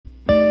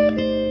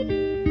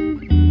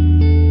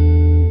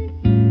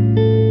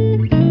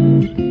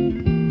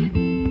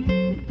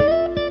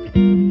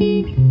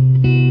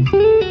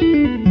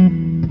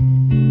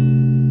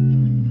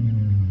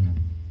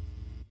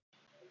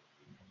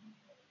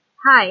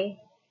Hi,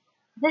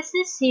 this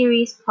is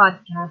Series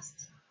Podcast.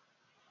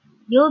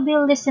 You'll be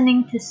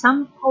listening to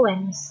some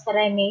poems that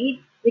I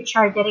made, which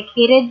are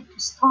dedicated to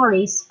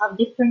stories of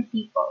different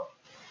people.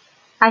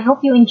 I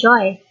hope you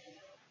enjoy.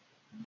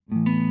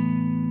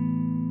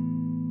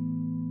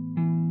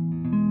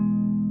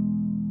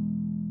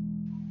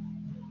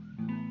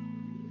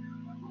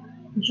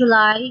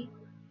 July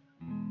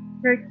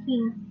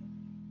 13th,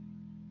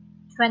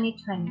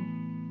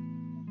 2020.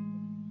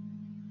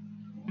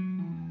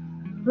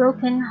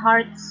 Broken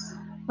hearts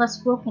plus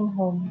broken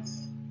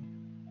homes.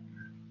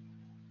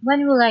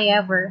 When will I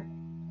ever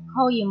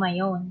call you my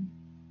own?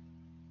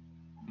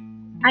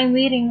 I'm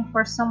waiting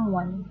for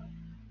someone.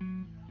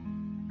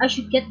 I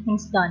should get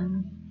things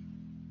done.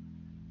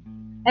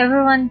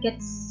 Everyone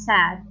gets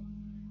sad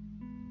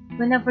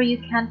whenever you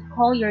can't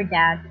call your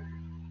dad.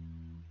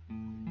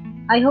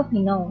 I hope he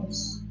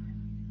knows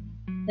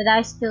that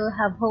I still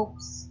have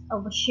hopes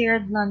of a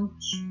shared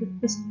lunch with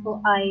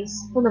wistful eyes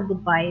full of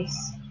goodbyes.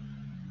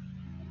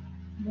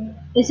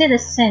 Is it a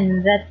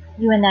sin that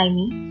you and I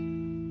meet?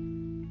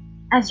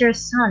 As your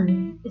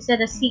son, is that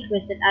a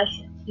secret that I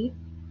should keep?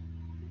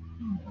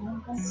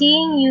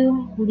 Seeing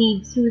you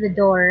leave through the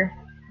door,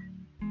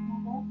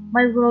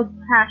 my world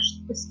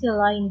crashed, but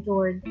still I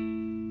endured.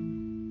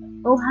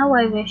 Oh, how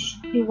I wish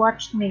you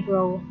watched me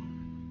grow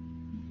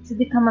to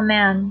become a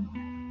man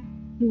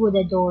you would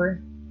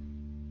adore.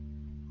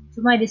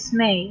 To my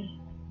dismay,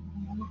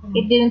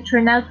 it didn't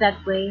turn out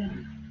that way.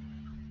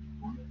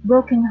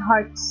 Broken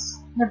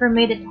hearts never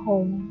made it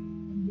home.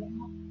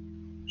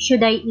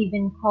 Should I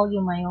even call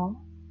you my own?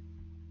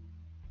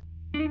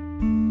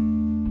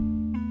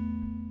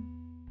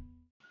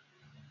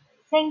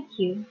 Thank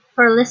you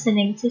for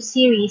listening to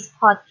Series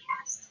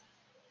Podcast.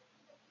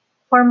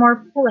 For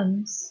more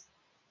poems,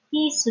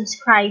 please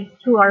subscribe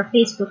to our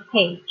Facebook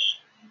page.